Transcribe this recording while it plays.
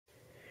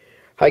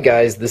Hi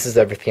guys, this is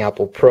Everything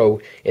Apple Pro.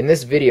 In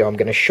this video I'm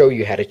going to show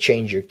you how to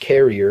change your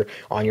carrier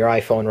on your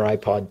iPhone or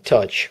iPod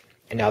Touch.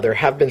 And now there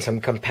have been some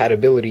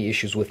compatibility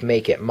issues with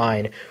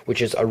Makeitmine,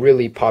 which is a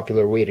really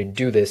popular way to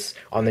do this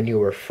on the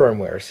newer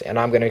firmwares. And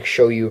I'm going to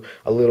show you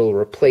a little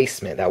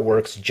replacement that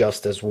works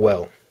just as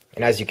well.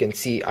 And as you can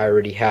see, I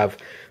already have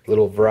a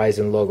little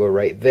Verizon logo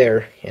right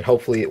there, and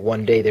hopefully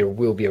one day there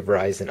will be a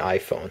Verizon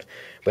iPhone.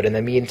 But in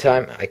the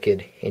meantime, I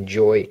could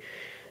enjoy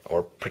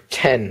or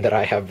pretend that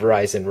I have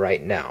Verizon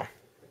right now.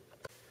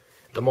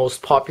 The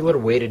most popular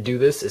way to do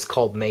this is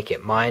called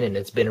Makeitmine, and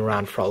it's been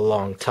around for a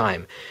long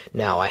time.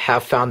 Now, I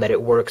have found that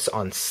it works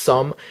on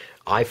some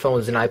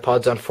iPhones and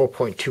iPods on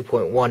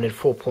 4.2.1 and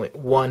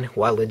 4.1,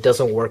 while it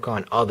doesn't work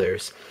on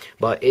others.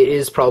 But it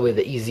is probably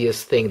the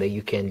easiest thing that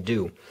you can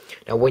do.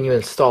 Now, when you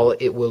install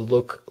it, it will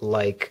look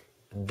like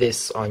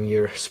this on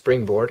your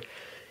springboard,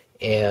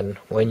 and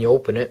when you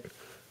open it,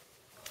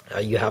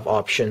 you have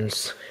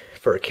options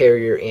for a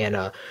carrier and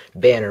a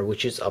banner,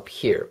 which is up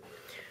here.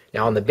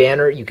 Now on the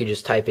banner, you can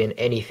just type in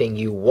anything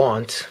you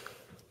want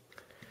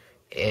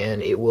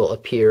and it will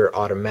appear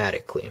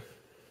automatically.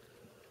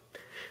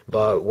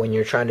 But when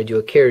you're trying to do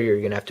a carrier, you're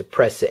going to have to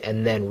press it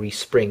and then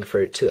respring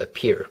for it to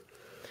appear.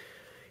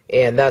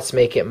 And that's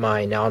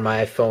Makeitmine. Now on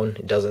my iPhone,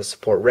 it doesn't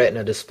support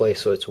Retina display,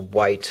 so it's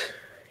white.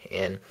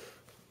 And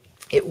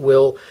it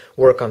will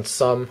work on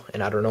some,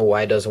 and I don't know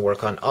why it doesn't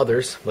work on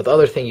others. But the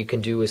other thing you can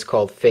do is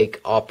called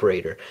Fake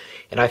Operator.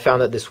 And I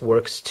found that this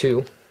works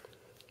too.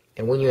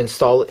 And when you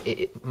install it,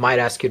 it might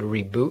ask you to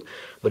reboot,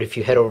 but if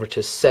you head over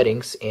to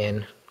settings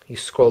and you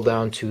scroll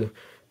down to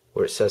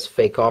where it says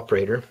Fake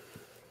Operator,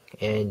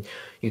 and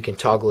you can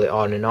toggle it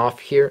on and off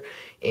here,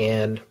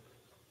 and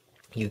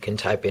you can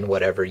type in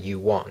whatever you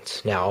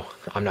want. Now,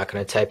 I'm not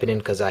going to type it in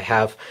because I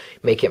have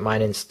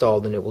Makeitmine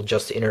installed and it will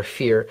just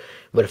interfere,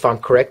 but if I'm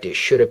correct, it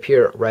should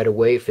appear right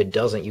away. If it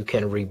doesn't, you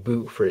can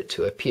reboot for it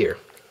to appear.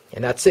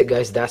 And that's it,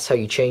 guys. That's how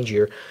you change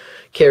your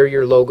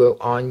carrier logo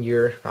on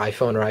your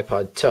iPhone or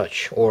iPod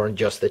Touch, or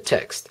just the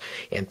text.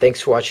 And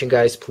thanks for watching,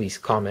 guys. Please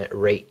comment,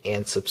 rate,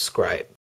 and subscribe.